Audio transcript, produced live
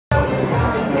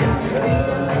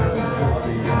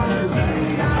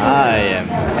I am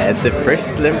at the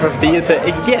Bristol Improv Theatre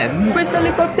again. Bristol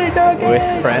Improv Theatre again!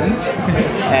 With friends.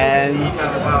 And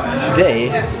today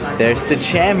there's the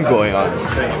jam going on.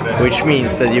 Which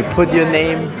means that you put your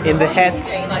name in the hat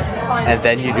and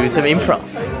then you do some improv.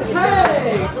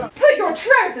 Hey! Put your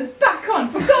trousers back on,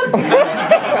 for God's sake!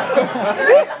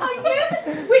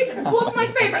 Which was my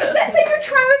favourite. They're your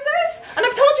trousers! And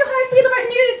I've told you how I feel about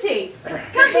nudity.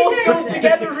 Can't we do go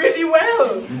together really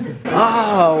well.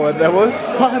 Oh, that was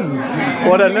fun.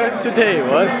 What I learned today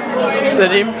was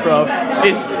that improv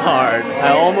is hard.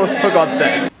 I almost forgot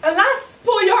that. Alas,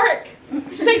 poor Yorick!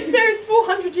 Shakespeare is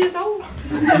 400 years old.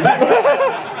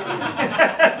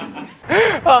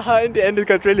 In the end it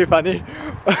got really funny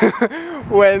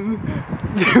when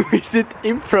we did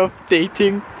improv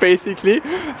dating basically.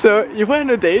 So you went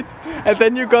on a date and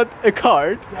then you got a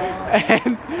card,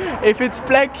 and if it's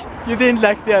black you didn't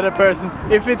like the other person,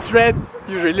 if it's red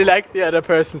you really like the other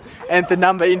person, and the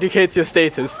number indicates your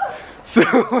status. So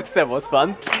that was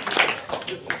fun.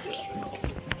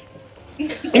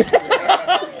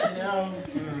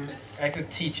 I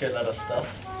could teach you a lot of stuff.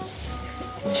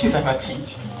 Yes, I'm a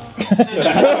teacher.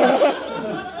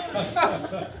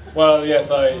 Well, yes,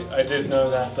 I did know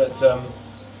that, but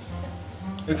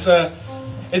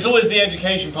it's always the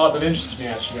education part that interests me.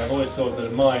 Actually, I've always thought that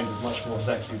a mind is much more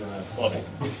sexy than a body.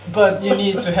 But you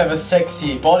need to have a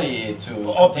sexy body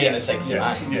to obtain a sexy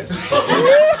mind. Yes.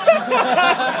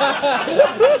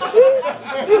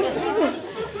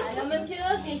 Alors monsieur,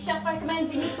 c'est chef recommend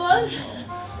the meatballs.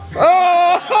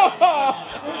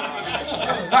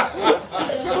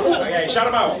 Okay, shout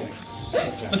them out.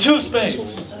 The two of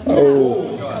spades.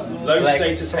 Oh. Low Black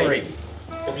status three. hate.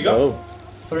 What have you got? Oh.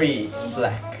 3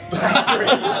 black.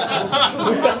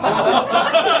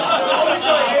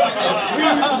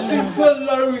 Two super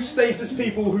low status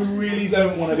people who really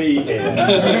don't want to be here.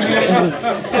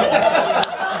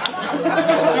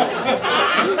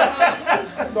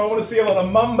 So I want to see a lot of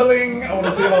mumbling, I want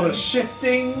to see a lot of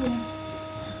shifting.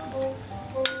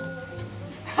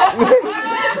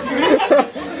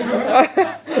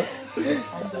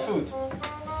 How's the food?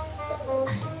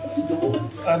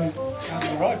 Has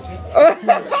arrived, yeah.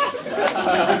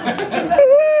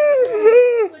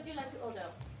 Would you like to order?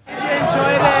 You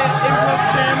enjoy the Improv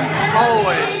Jam?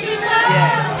 Always.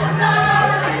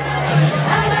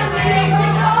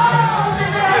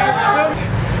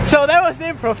 So that was the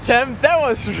Improv Jam. That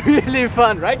was really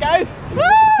fun, right guys?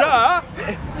 Duh!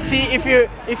 See, if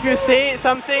you say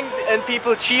something and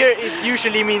people cheer, it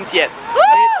usually means yes.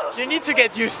 You need to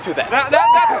get used to that.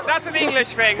 That's an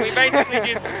English thing. We basically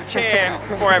just cheer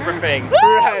for everything.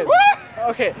 Right.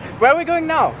 Okay, where are we going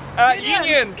now?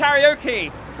 Union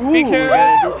karaoke. Ooh,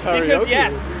 Because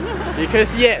yes.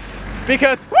 Because yes.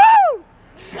 Because woo!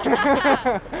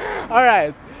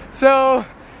 Alright, so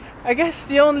I guess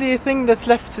the only thing that's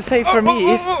left to say for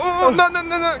me is...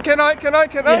 No. Can I?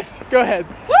 Yes, go ahead.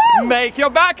 Make your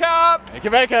back up. Make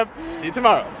your back up. See you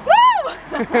tomorrow.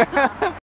 Woo!